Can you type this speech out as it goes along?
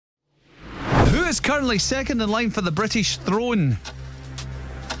is currently second in line for the British throne?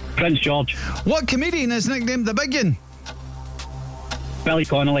 Prince George. What comedian is nicknamed the Big Un? Billy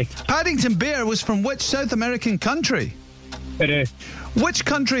Connolly. Paddington Bear was from which South American country? Peru. Which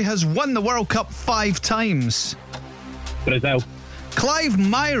country has won the World Cup 5 times? Brazil. Clive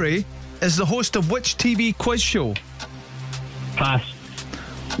Myrie is the host of which TV quiz show? Pass.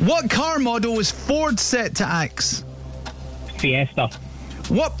 What car model was Ford set to axe? Fiesta.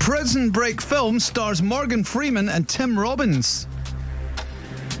 What Prison Break film stars Morgan Freeman and Tim Robbins?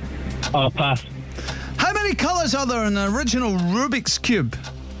 Pass. How many colours are there in the original Rubik's Cube?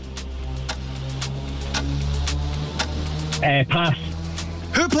 Pass.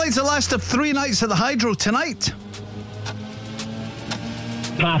 Who plays the last of 3 nights at the Hydro tonight?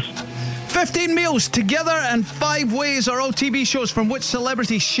 Pass. 15 Meals, Together and 5 Ways are all TV shows from which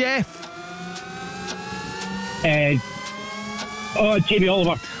celebrity chef? Jamie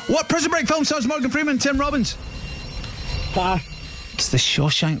Oliver. What Prison Break film stars Morgan Freeman and Tim Robbins? Pass. It's the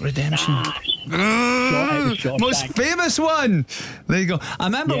Shawshank Redemption. Shawshank. Most famous one. There you go. I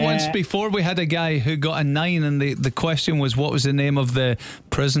remember Yeah. once before we had a guy who got a 9 and the question was what was the name of the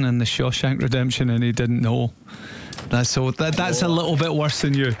prison in the Shawshank Redemption, and he didn't know. That's a little bit worse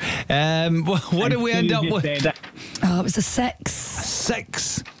than you. What did we end up with? Oh, it was a 6.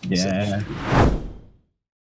 6. Yeah.